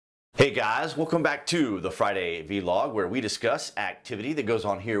Hey guys, welcome back to the Friday Vlog, where we discuss activity that goes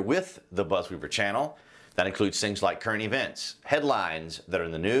on here with the BuzWeaver channel. That includes things like current events, headlines that are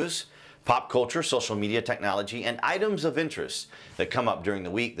in the news, pop culture, social media, technology, and items of interest that come up during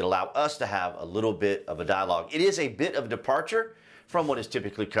the week that allow us to have a little bit of a dialogue. It is a bit of departure from what is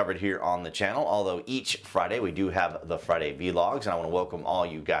typically covered here on the channel, although each Friday we do have the Friday Vlogs, and I want to welcome all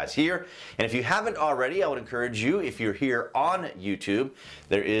you guys here. And if you haven't already, I would encourage you, if you're here on YouTube,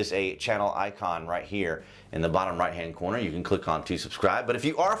 there is a channel icon right here in the bottom right hand corner. You can click on to subscribe. But if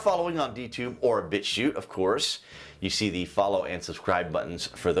you are following on DTube or BitChute, of course, you see the follow and subscribe buttons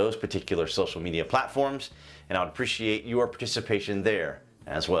for those particular social media platforms, and I would appreciate your participation there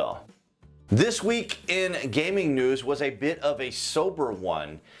as well. This week in gaming news was a bit of a sober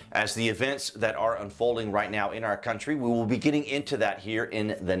one as the events that are unfolding right now in our country. We will be getting into that here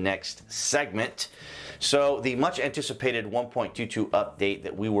in the next segment. So the much anticipated 1.22 update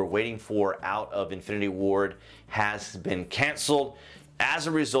that we were waiting for out of Infinity Ward has been canceled as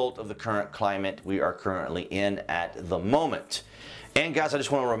a result of the current climate we are currently in at the moment. And guys, I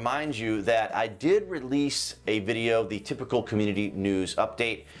just want to remind you that I did release a video, the typical community news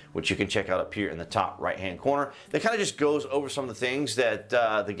update, which you can check out up here in the top right hand corner. That kind of just goes over some of the things that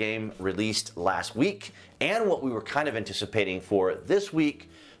the game released last week and what we were kind of anticipating for this week.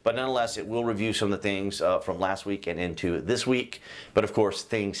 But nonetheless, it will review some of the things from last week and into this week. But of course,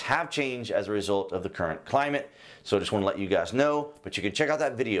 things have changed as a result of the current climate. So I just want to let you guys know, but you can check out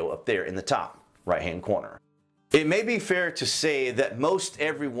that video up there in the top right hand corner. It may be fair to say that most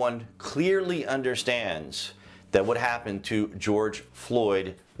everyone clearly understands that what happened to George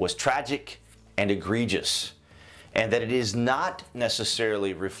Floyd was tragic and egregious, and that it is not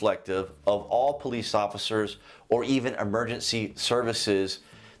necessarily reflective of all police officers or even emergency services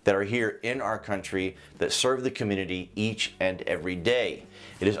that are here in our country that serve the community each and every day.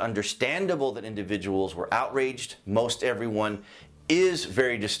 It is understandable that individuals were outraged. Most everyone is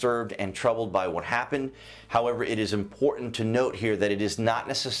very disturbed and troubled by what happened. However, it is important to note here that it is not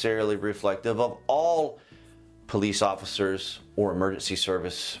necessarily reflective of all police officers or emergency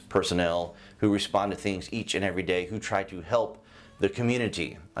service personnel who respond to things each and every day, who try to help the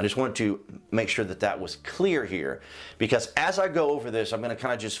community. I just wanted to make sure that that was clear here, because as I go over this, I'm going to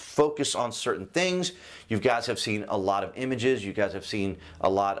kind of just focus on certain things. You guys have seen a lot of images. You guys have seen a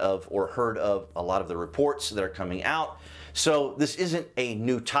lot of or heard of a lot of the reports that are coming out. So this isn't a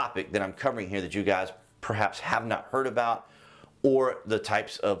new topic that I'm covering here that you guys perhaps have not heard about, or the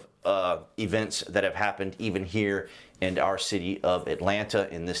types of events that have happened even here in our city of Atlanta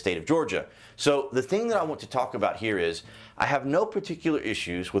in the state of Georgia. So the thing that I want to talk about here is I have no particular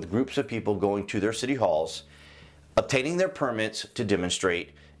issues with groups of people going to their city halls, obtaining their permits to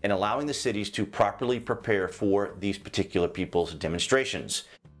demonstrate, and allowing the cities to properly prepare for these particular people's demonstrations.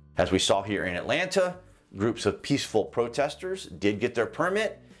 As we saw here in Atlanta, groups of peaceful protesters did get their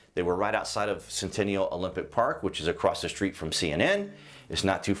permit. They were right outside of Centennial Olympic Park, which is across the street from CNN. It's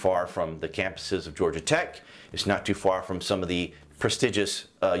not too far from the campuses of Georgia Tech. It's not too far from some of the prestigious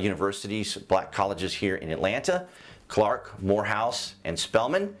universities, black colleges here in Atlanta, Clark, Morehouse, and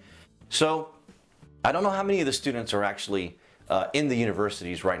Spelman. So I don't know how many of the students are actually in the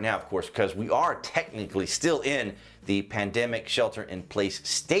universities right now, of course, because we are technically still in the pandemic shelter-in-place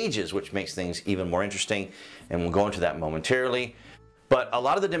stages, which makes things even more interesting, and we'll go into that momentarily. But a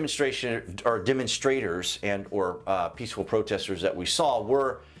lot of the demonstrators and peaceful protesters that we saw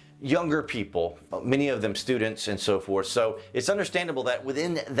were younger people, many of them students and so forth. So it's understandable that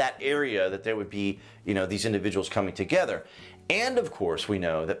within that area that there would be, these individuals coming together. And of course, we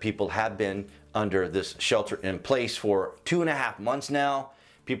know that people have been under this shelter in place for 2.5 months now.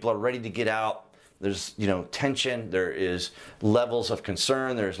 People are ready to get out. There's, tension. There is levels of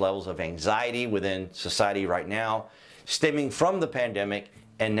concern. There's levels of anxiety within society right now, stemming from the pandemic.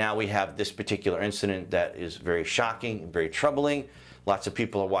 And now we have this particular incident that is very shocking and very troubling. Lots of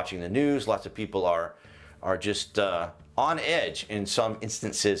people are watching the news. Lots of people are just on edge in some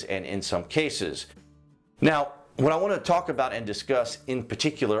instances and in some cases. Now, what I want to talk about and discuss in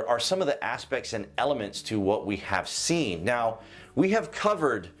particular are some of the aspects and elements to what we have seen. Now, we have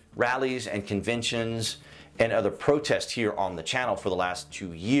covered rallies and conventions and other protests here on the channel for the last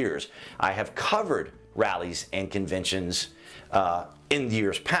 2 years. I have covered rallies and conventions in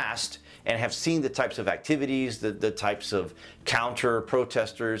years past and have seen the types of activities, the types of counter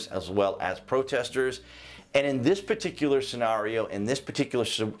protesters as well as protesters. And in this particular scenario, in this particular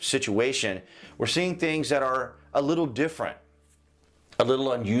situation, we're seeing things that are a little different, a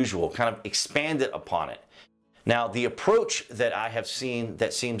little unusual, kind of expanded upon it. Now, the approach that I have seen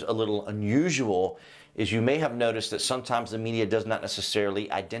that seems a little unusual is you may have noticed that sometimes the media does not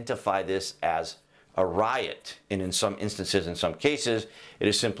necessarily identify this as a riot. And in some instances, in some cases, it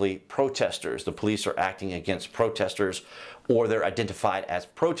is simply protesters. The police are acting against protesters, or they're identified as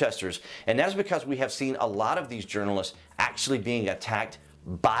protesters. And that's because we have seen a lot of these journalists actually being attacked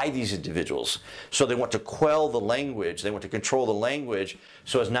by these individuals. So they want to quell the language, they want to control the language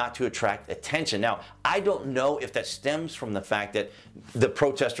so as not to attract attention. Now, I don't know if that stems from the fact that the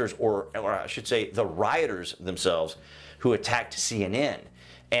protesters, or I should say the rioters themselves, who attacked CNN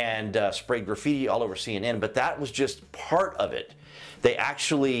and sprayed graffiti all over CNN, but that was just part of it. They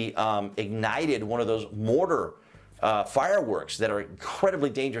actually ignited one of those mortar fireworks that are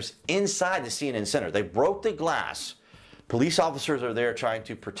incredibly dangerous inside the CNN Center. They broke the glass. Police officers are there trying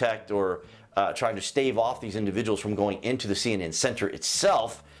to protect or trying to stave off these individuals from going into the CNN Center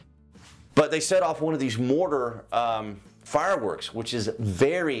itself. But they set off one of these mortar fireworks, which is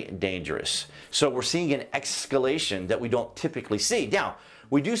very dangerous. So we're seeing an escalation that we don't typically see. Now,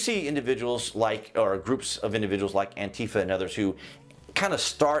 we do see individuals like, or groups of individuals like Antifa and others who kind of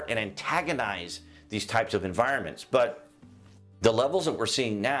start and antagonize these types of environments. But the levels that we're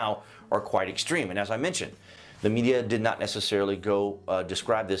seeing now are quite extreme. And as I mentioned, the media did not necessarily go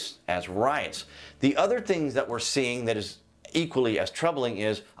describe this as riots. The other things that we're seeing that is equally as troubling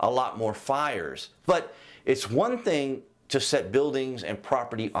is a lot more fires. But it's one thing to set buildings and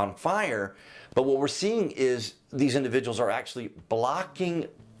property on fire, but what we're seeing is these individuals are actually blocking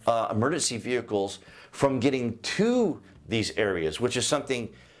emergency vehicles from getting to these areas, which is something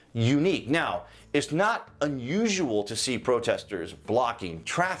unique. Now, it's not unusual to see protesters blocking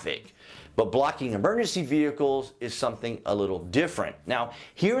traffic, but blocking emergency vehicles is something a little different. Now,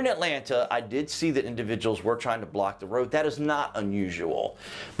 here in Atlanta, I did see that individuals were trying to block the road. That is not unusual.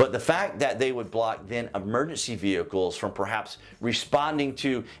 But the fact that they would block then emergency vehicles from perhaps responding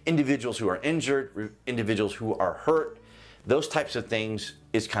to individuals who are injured, individuals who are hurt, those types of things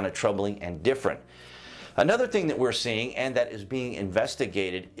is kind of troubling and different. Another thing that we're seeing and that is being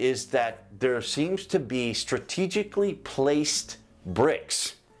investigated is that there seems to be strategically placed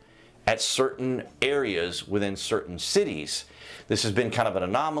bricks at certain areas within certain cities. This has been kind of an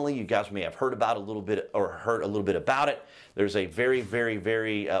anomaly. You guys may have heard about a little bit or heard a little bit about it. There's a very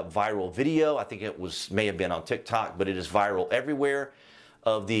viral video. I think it may have been on TikTok, but it is viral everywhere,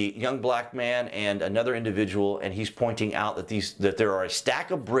 of the young black man and another individual, and he's pointing out that there are a stack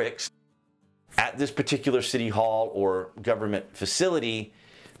of bricks at this particular city hall or government facility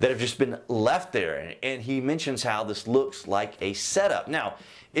that have just been left there. And he mentions how this looks like a setup. Now,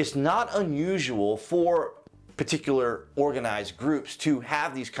 it's not unusual for particular organized groups to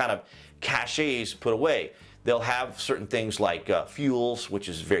have these kind of caches put away. They'll have certain things like fuels, which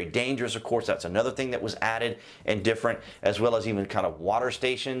is very dangerous, of course. That's another thing that was added and different, as well as even kind of water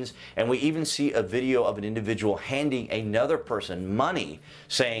stations. And we even see a video of an individual handing another person money,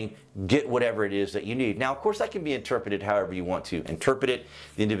 saying, get whatever it is that you need. Now, of course, that can be interpreted however you want to interpret it.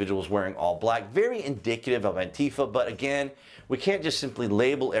 The individual is wearing all black, very indicative of Antifa. But again, we can't just simply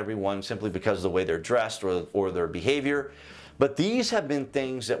label everyone simply because of the way they're dressed or their behavior. But these have been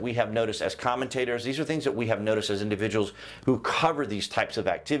things that we have noticed as commentators. These are things that we have noticed as individuals who cover these types of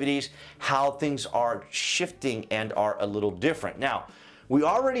activities, how things are shifting and are a little different. Now, we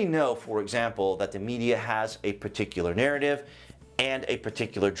already know, for example, that the media has a particular narrative and a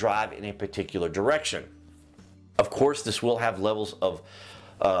particular drive in a particular direction. Of course, this will have levels of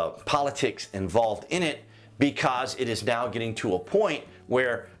politics involved in it, because it is now getting to a point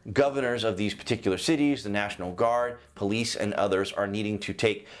where governors of these particular cities, the National Guard, police, and others are needing to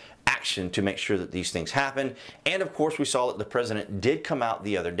take action to make sure that these things happen. And of course, we saw that the president did come out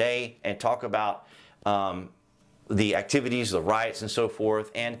the other day and talk about the activities, the riots, and so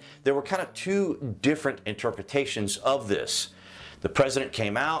forth. And there were kind of two different interpretations of this. The president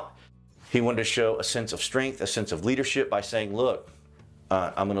came out. He wanted to show a sense of strength, a sense of leadership by saying, look,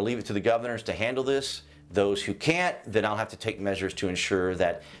 I'm going to leave it to the governors to handle this. Those who can't, then I'll have to take measures to ensure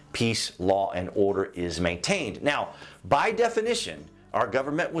that peace, law, and order is maintained. Now, by definition, our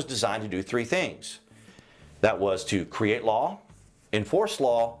government was designed to do three things. That was to create law, enforce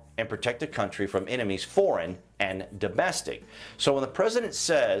law, and protect the country from enemies, foreign and domestic. So when the president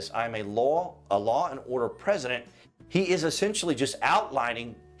says, I'm a law and order president, he is essentially just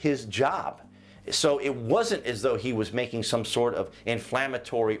outlining his job. So it wasn't as though he was making some sort of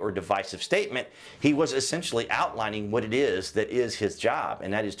inflammatory or divisive statement. He was essentially outlining what it is that is his job,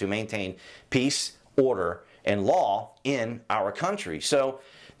 and that is to maintain peace, order, and law in our country. So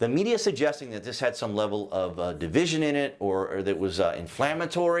the media suggesting that this had some level of division in it or that was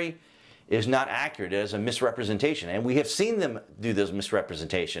inflammatory is not accurate, as a misrepresentation. And we have seen them do this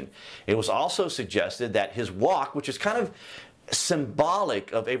misrepresentation. It was also suggested that his walk, which is kind of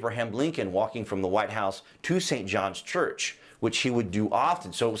symbolic of Abraham Lincoln walking from the White House to St. John's Church, which he would do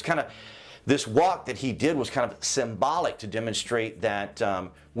often. So it was kind of, this walk that he did was kind of symbolic to demonstrate that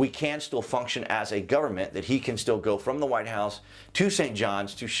we can still function as a government, that he can still go from the White House to St.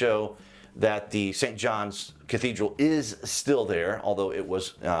 John's to show that the St. John's Cathedral is still there, although it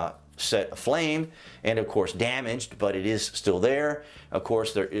was set aflame and of course damaged, but it is still there. Of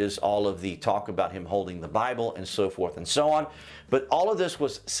course, there is all of the talk about him holding the Bible and so forth and so on. But all of this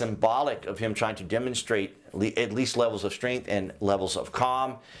was symbolic of him trying to demonstrate at least levels of strength and levels of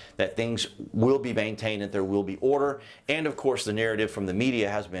calm, that things will be maintained, that there will be order. And of course, the narrative from the media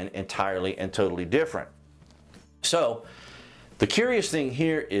has been entirely and totally different. So the curious thing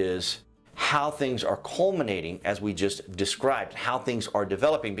here is how things are culminating, as we just described, how things are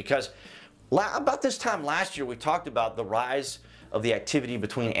developing. Because about this time last year, we talked about the rise of the activity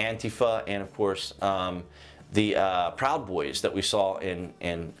between Antifa and, of course, the Proud Boys that we saw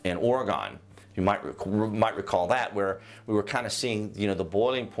in Oregon. You might recall that, where we were kind of seeing, you know, the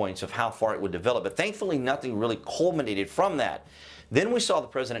boiling points of how far it would develop. But thankfully, nothing really culminated from that. Then we saw the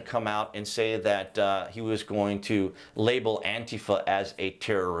president come out and say that he was going to label Antifa as a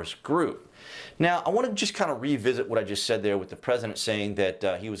terrorist group. Now, I want to just kind of revisit what I just said there with the president saying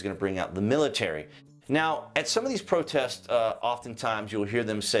that he was going to bring out the military. Now, at some of these protests, oftentimes you'll hear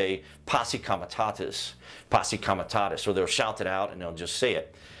them say posse comitatus, or they'll shout it out and they'll just say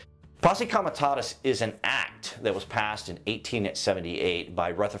it. Posse comitatus is an act that was passed in 1878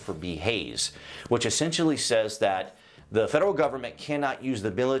 by Rutherford B. Hayes, which essentially says that the federal government cannot use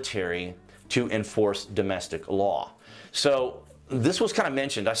the military to enforce domestic law. So this was kind of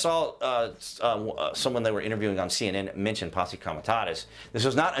mentioned. I saw someone they were interviewing on CNN mention posse comitatus. This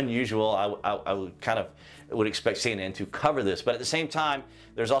was not unusual. I would expect CNN to cover this, but at the same time,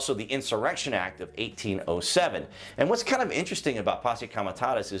 there's also the Insurrection Act of 1807. And what's kind of interesting about posse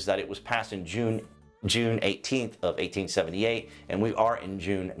comitatus is that it was passed in June 18th of 1878, and we are in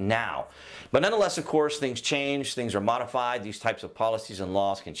June now. But nonetheless, of course, things change, things are modified, these types of policies and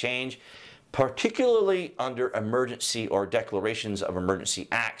laws can change, particularly under emergency or declarations of emergency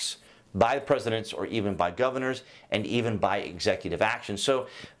acts by the presidents or even by governors and even by executive action. So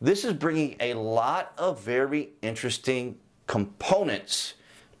this is bringing a lot of very interesting components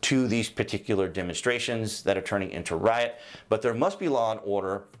to these particular demonstrations that are turning into riot. But there must be law and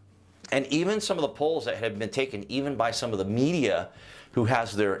order. And even some of the polls that have been taken, even by some of the media who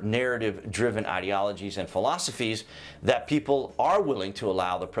has their narrative-driven ideologies and philosophies, that people are willing to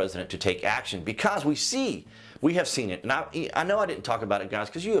allow the president to take action, because we have seen it. And I know I didn't talk about it, guys,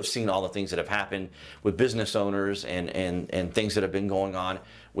 because you have seen all the things that have happened with business owners and things that have been going on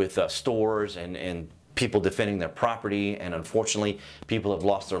with stores and people defending their property. And unfortunately, people have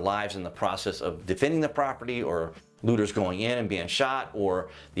lost their lives in the process of defending the property, or looters going in and being shot, or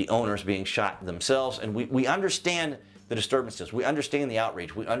the owners being shot themselves. And we understand the disturbances. We understand the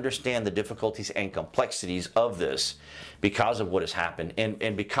outrage. We understand the difficulties and complexities of this because of what has happened.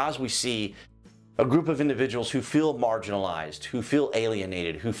 And because we see a group of individuals who feel marginalized, who feel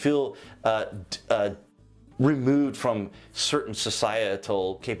alienated, who feel removed from certain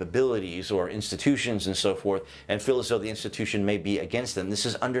societal capabilities or institutions and so forth, and feel as though the institution may be against them. This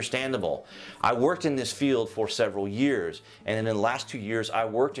is understandable. I worked in this field for several years, and in the last 2 years I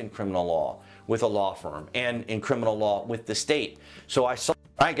worked in criminal law with a law firm and in criminal law with the state. So I saw.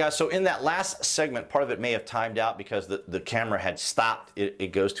 All right, guys, so in that last segment, part of it may have timed out because the camera had stopped.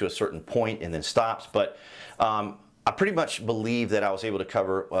 It goes to a certain point and then stops, but I pretty much believe that I was able to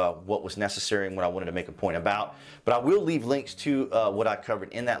cover what was necessary and what I wanted to make a point about. But I will leave links to what I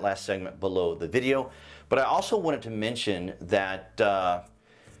covered in that last segment below the video. But I also wanted to mention that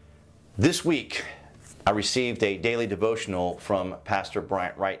this week I received a daily devotional from Pastor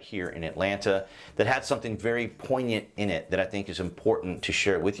Bryant right here in Atlanta that had something very poignant in it that I think is important to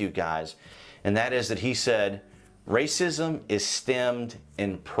share with you guys. And that is that he said, racism is stemmed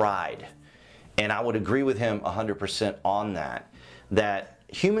in pride. And I would agree with him 100% on that. That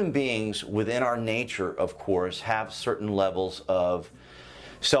human beings within our nature, of course, have certain levels of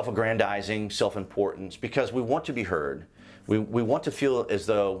self-aggrandizing, self-importance, because we want to be heard. We want to feel as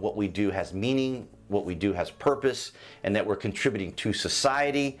though what we do has meaning, what we do has purpose, and that we're contributing to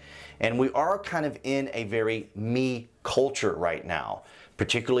society. And we are kind of in a very me culture right now,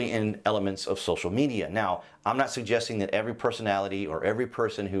 particularly in elements of social media. Now, I'm not suggesting that every personality or every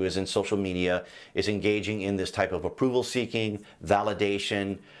person who is in social media is engaging in this type of approval seeking,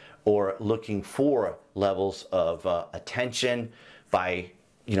 validation, or looking for levels of attention by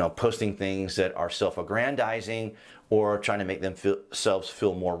posting things that are self-aggrandizing or trying to make themselves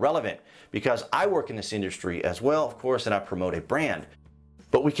feel more relevant. Because I work in this industry as well, of course, and I promote a brand.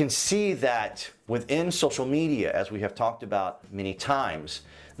 But we can see that within social media, as we have talked about many times,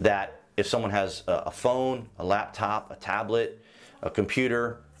 that if someone has a phone, a laptop, a tablet, a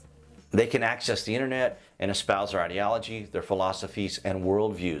computer, they can access the internet and espouse their ideology, their philosophies, and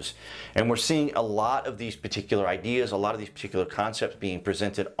worldviews. And we're seeing a lot of these particular ideas, a lot of these particular concepts being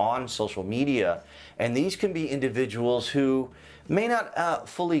presented on social media. And these can be individuals who may not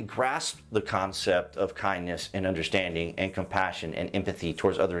fully grasp the concept of kindness and understanding and compassion and empathy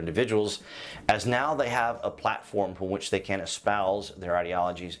towards other individuals, as now they have a platform from which they can espouse their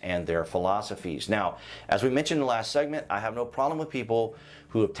ideologies and their philosophies. Now, as we mentioned in the last segment, I have no problem with people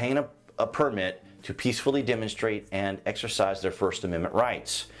who obtain a permit to peacefully demonstrate and exercise their First Amendment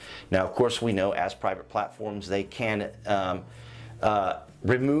rights. Now, of course, we know as private platforms, they can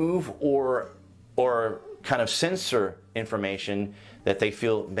remove or kind of censor information that they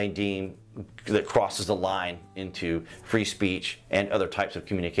feel may deem that crosses the line into free speech and other types of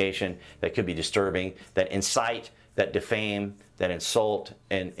communication that could be disturbing, that incite, that defame, that insult,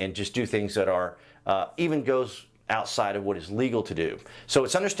 and just do things that are even goes outside of what is legal to do. So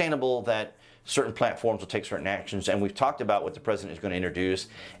it's understandable that certain platforms will take certain actions, and we've talked about what the president is going to introduce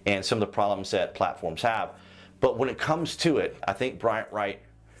and some of the problems that platforms have. But when it comes to it, I think Bryant Wright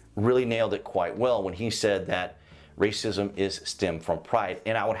really nailed it quite well when he said that racism is stemmed from pride.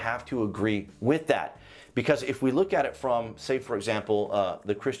 And I would have to agree with that. Because if we look at it from, say, for example,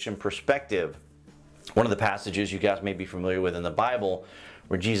 the Christian perspective, one of the passages you guys may be familiar with in the Bible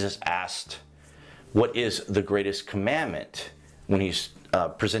where Jesus asked, what is the greatest commandment, when he's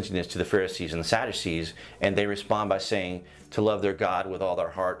presenting this to the Pharisees and the Sadducees, and they respond by saying to love their God with all their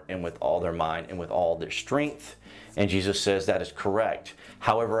heart and with all their mind and with all their strength. And Jesus says that is correct.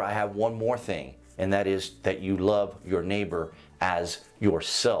 However, I have one more thing, and that is that you love your neighbor as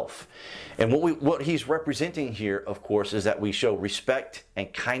yourself. And what he's representing here, of course, is that we show respect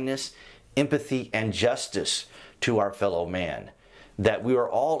and kindness, empathy and justice to our fellow man. That we are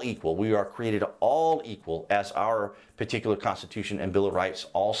all equal. We are created all equal, as our particular Constitution and Bill of Rights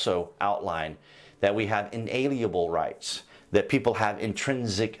also outline. That we have inalienable rights. That people have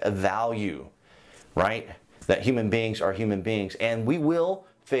intrinsic value, right? That human beings are human beings, and we will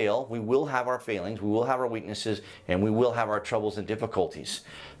fail, we will have our failings, we will have our weaknesses, and we will have our troubles and difficulties.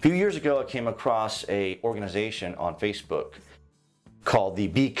 A few years ago, I came across an organization on Facebook called the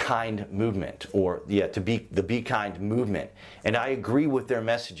Be Kind Movement, or the Be Kind Movement. And I agree with their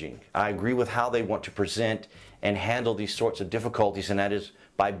messaging. I agree with how they want to present and handle these sorts of difficulties, and that is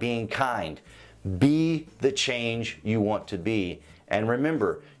by being kind. Be the change you want to be. And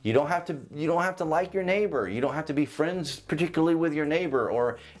remember, you don't have to like your neighbor. You don't have to be friends particularly with your neighbor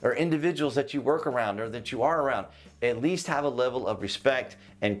or individuals that you work around or that you are around. At least have a level of respect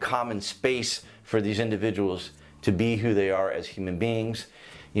and common space for these individuals to be who they are as human beings.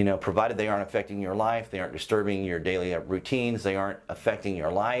 You know, provided they aren't affecting your life, they aren't disturbing your daily routines, they aren't affecting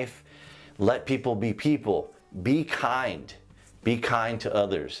your life. Let people be people. Be kind. Be kind to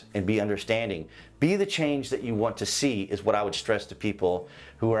others and be understanding. Be the change that you want to see is what I would stress to people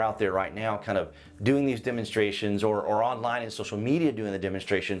who are out there right now kind of doing these demonstrations or online and social media doing the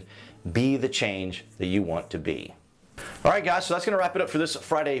demonstration. Be the change that you want to be. All right, guys, so that's going to wrap it up for this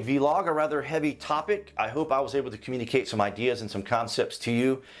Friday vlog, a rather heavy topic. I hope I was able to communicate some ideas and some concepts to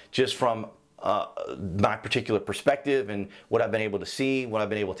you just from my particular perspective and what I've been able to see, what I've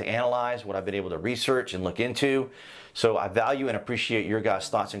been able to analyze, what I've been able to research and look into. So I value and appreciate your guys'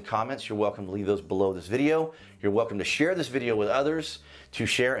 thoughts and comments. You're welcome to leave those below this video. You're welcome to share this video with others, to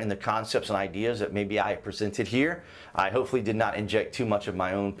share in the concepts and ideas that maybe I presented here. I hopefully did not inject too much of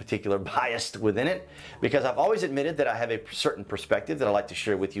my own particular bias within it, because I've always admitted that I have a certain perspective that I like to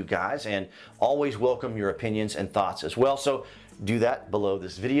share with you guys, and always welcome your opinions and thoughts as well. So do that below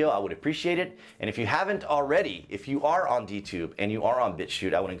this video. I would appreciate it. And if you haven't already, if you are on DTube and you are on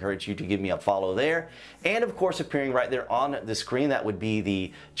BitChute, I would encourage you to give me a follow there. And of course, appearing right there on the screen, that would be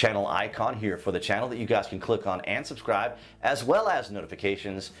the channel icon here for the channel that you guys can click on and subscribe, as well as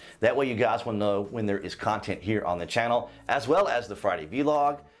notifications. That way you guys will know when there is content here on the channel, as well as the Friday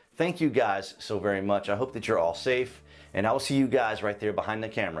vlog. Thank you guys so very much. I hope that you're all safe, and I will see you guys right there behind the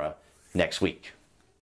camera next week.